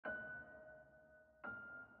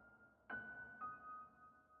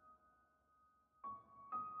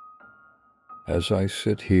As I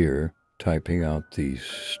sit here typing out these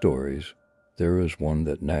stories, there is one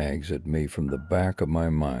that nags at me from the back of my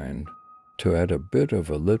mind. To add a bit of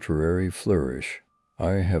a literary flourish,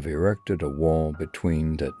 I have erected a wall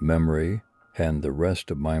between that memory and the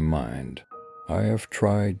rest of my mind. I have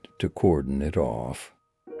tried to cordon it off,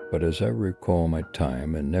 but as I recall my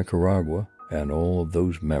time in Nicaragua and all of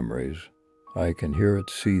those memories, I can hear it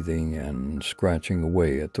seething and scratching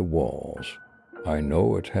away at the walls. I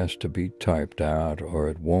know it has to be typed out or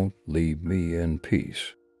it won't leave me in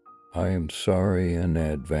peace. I am sorry in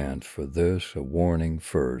advance for this, a warning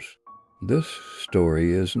first. This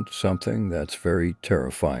story isn't something that's very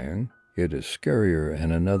terrifying. It is scarier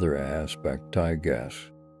in another aspect, I guess.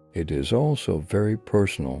 It is also very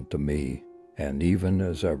personal to me, and even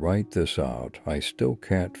as I write this out, I still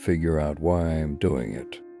can't figure out why I'm doing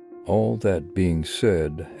it. All that being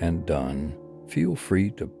said and done, feel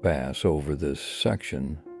free to pass over this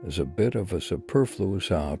section as a bit of a superfluous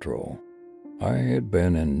outro. I had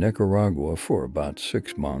been in Nicaragua for about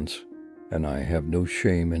 6 months, and I have no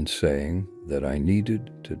shame in saying that I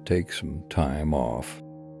needed to take some time off.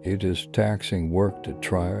 It is taxing work to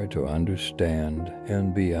try to understand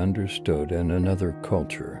and be understood in another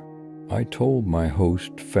culture. I told my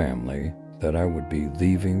host family that I would be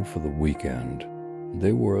leaving for the weekend.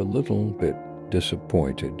 They were a little bit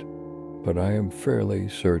disappointed, but I am fairly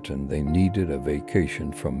certain they needed a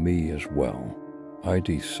vacation from me as well. I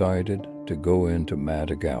decided to go into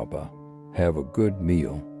Matagalpa, have a good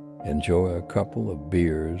meal, enjoy a couple of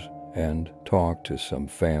beers, and talk to some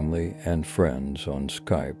family and friends on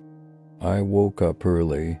Skype. I woke up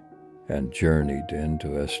early and journeyed into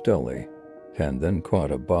Esteli, and then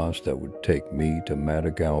caught a bus that would take me to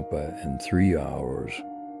Matagalpa in 3 hours.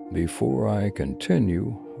 Before I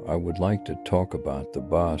continue, I would like to talk about the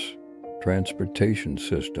bus transportation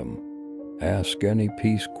system. Ask any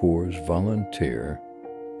Peace Corps volunteer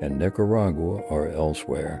in Nicaragua or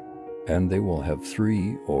elsewhere, and they will have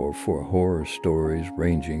 3 or 4 horror stories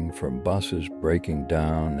ranging from buses breaking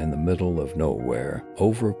down in the middle of nowhere,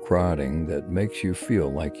 overcrowding that makes you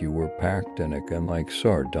feel like you were packed in again like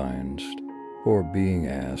sardines, or being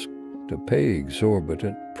asked to pay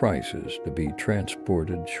exorbitant prices to be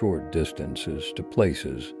transported short distances to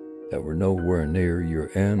places that were nowhere near your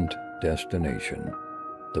end destination.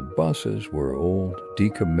 The buses were old,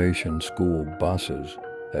 decommissioned school buses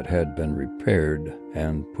that had been repaired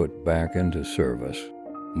and put back into service.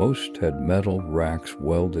 Most had metal racks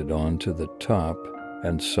welded onto the top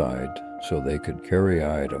and side so they could carry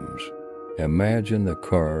items. Imagine the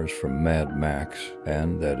cars from Mad Max,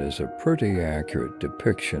 and that is a pretty accurate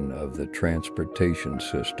depiction of the transportation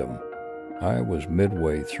system. I was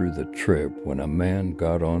midway through the trip when a man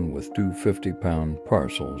got on with 2 50-pound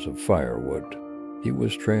parcels of firewood. He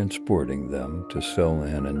was transporting them to sell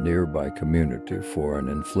in a nearby community for an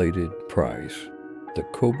inflated price. The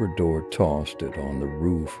cobrador tossed it on the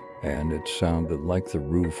roof, and it sounded like the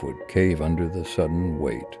roof would cave under the sudden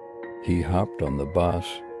weight. He hopped on the bus,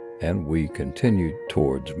 and we continued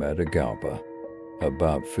towards Matagalpa.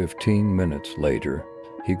 About 15 minutes later,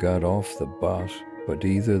 he got off the bus, but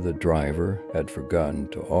either the driver had forgotten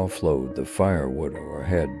to offload the firewood or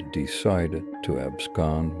had decided to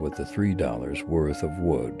abscond with the $3 worth of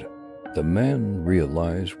wood. The man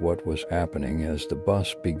realized what was happening as the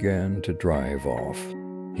bus began to drive off.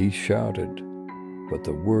 He shouted, but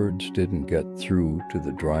the words didn't get through to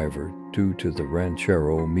the driver due to the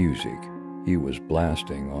ranchero music he was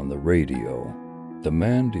blasting on the radio. The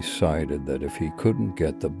man decided that if he couldn't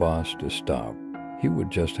get the bus to stop, he would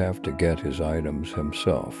just have to get his items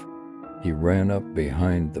himself. He ran up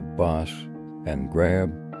behind the bus and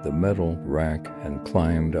grabbed the metal rack and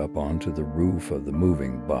climbed up onto the roof of the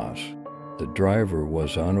moving bus. The driver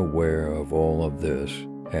was unaware of all of this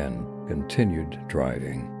and continued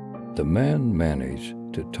driving. The man managed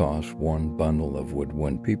to toss one bundle of wood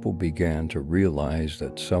when people began to realize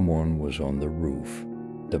that someone was on the roof.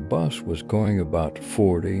 The bus was going about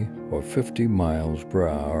 40 or 50 miles per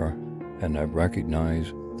hour, and I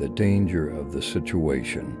recognized the danger of the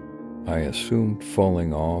situation. I assumed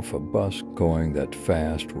falling off a bus going that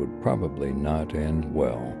fast would probably not end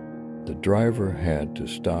well. The driver had to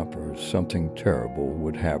stop or something terrible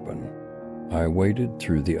would happen. I waded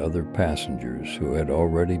through the other passengers who had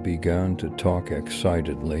already begun to talk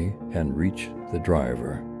excitedly and reached the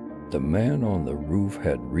driver. The man on the roof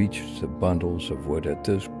had reached the bundles of wood. At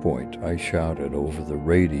this point, I shouted over the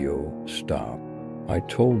radio, "Stop." I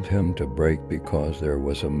told him to brake because there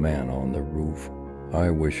was a man on the roof. I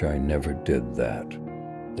wish I never did that.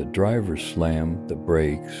 The driver slammed the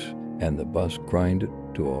brakes and the bus grinded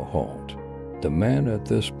to a halt. The man at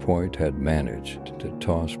this point had managed to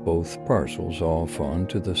toss both parcels off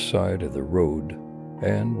onto the side of the road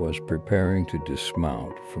and was preparing to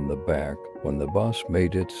dismount from the back when the bus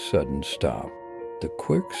made its sudden stop. The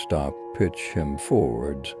quick stop pitched him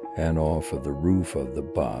forwards and off of the roof of the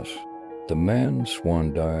bus. The man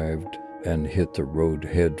swan-dived and hit the road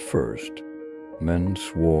head first. Men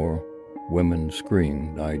swore, women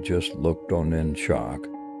screamed. I just looked on in shock.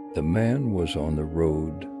 The man was on the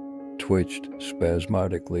road, twitched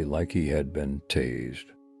spasmodically like he had been tased.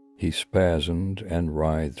 He spasmed and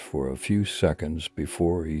writhed for a few seconds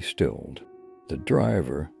before he stilled. The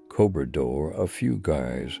driver, Cobrador, a few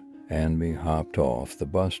guys, and me hopped off the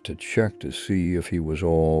bus to check to see if he was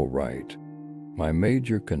all right. My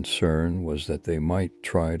major concern was that they might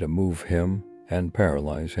try to move him and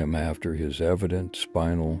paralyze him after his evident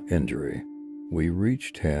spinal injury. We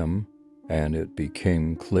reached him, and it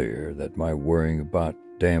became clear that my worrying about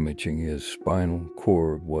damaging his spinal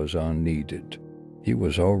cord was unneeded. He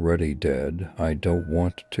was already dead. I don't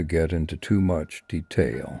want to get into too much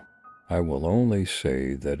detail. I will only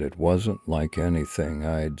say that it wasn't like anything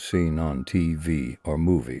I'd seen on TV or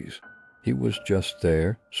movies. He was just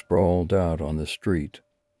there, sprawled out on the street.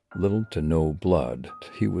 Little to no blood.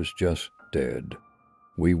 He was just dead.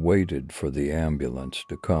 We waited for the ambulance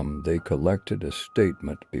to come. They collected a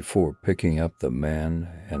statement before picking up the man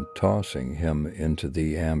and tossing him into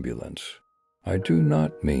the ambulance. I do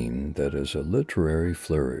not mean that as a literary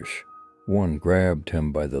flourish. One grabbed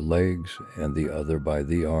him by the legs and the other by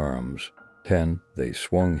the arms. Then they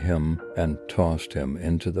swung him and tossed him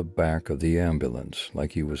into the back of the ambulance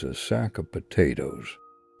like he was a sack of potatoes.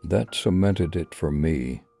 That cemented it for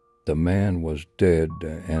me. The man was dead,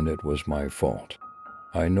 and it was my fault.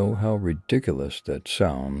 I know how ridiculous that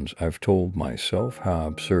sounds. I've told myself how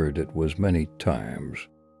absurd it was many times.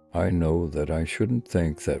 I know that I shouldn't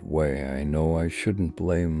think that way. I know I shouldn't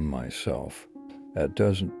blame myself. That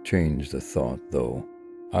doesn't change the thought, though.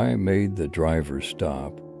 I made the driver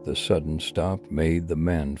stop. The sudden stop made the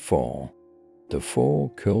man fall. The fall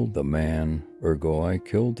killed the man, ergo I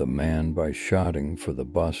killed the man by shouting for the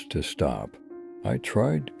bus to stop. I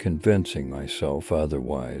tried convincing myself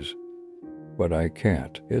otherwise, but I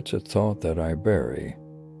can't. It's a thought that I bury,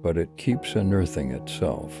 but it keeps unearthing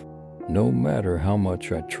itself. No matter how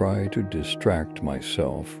much I try to distract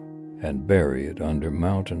myself and bury it under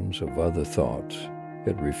mountains of other thoughts,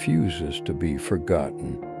 it refuses to be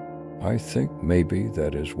forgotten. I think maybe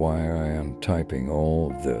that is why I am typing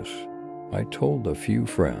all of this. I told a few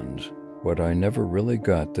friends, but I never really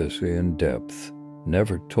got this in depth,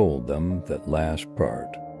 never told them that last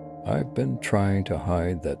part. I've been trying to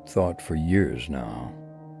hide that thought for years now,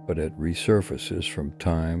 but it resurfaces from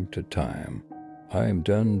time to time. I am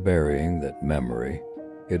done burying that memory.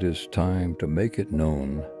 It is time to make it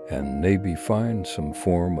known and maybe find some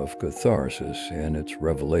form of catharsis in its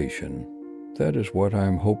revelation. That is what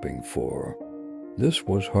I'm hoping for. This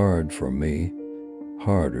was hard for me,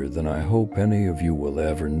 harder than I hope any of you will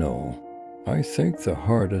ever know. I think the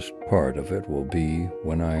hardest part of it will be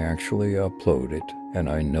when I actually upload it and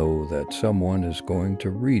I know that someone is going to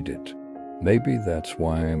read it. Maybe that's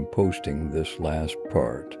why I'm posting this last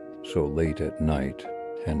part so late at night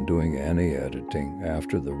and doing any editing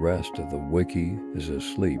after the rest of the wiki is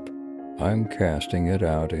asleep. I'm casting it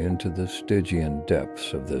out into the Stygian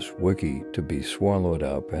depths of this wiki to be swallowed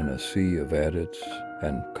up in a sea of edits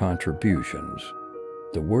and contributions.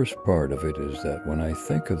 The worst part of it is that when I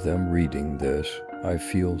think of them reading this, I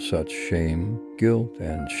feel such shame, guilt,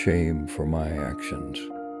 and shame for my actions.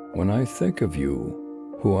 When I think of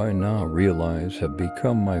you, who I now realize have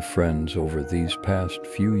become my friends over these past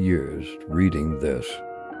few years reading this,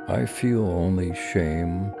 I feel only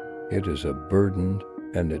shame. It is a burden,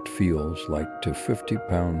 and it feels like 2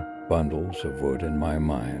 50-pound bundles of wood in my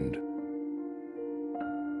mind.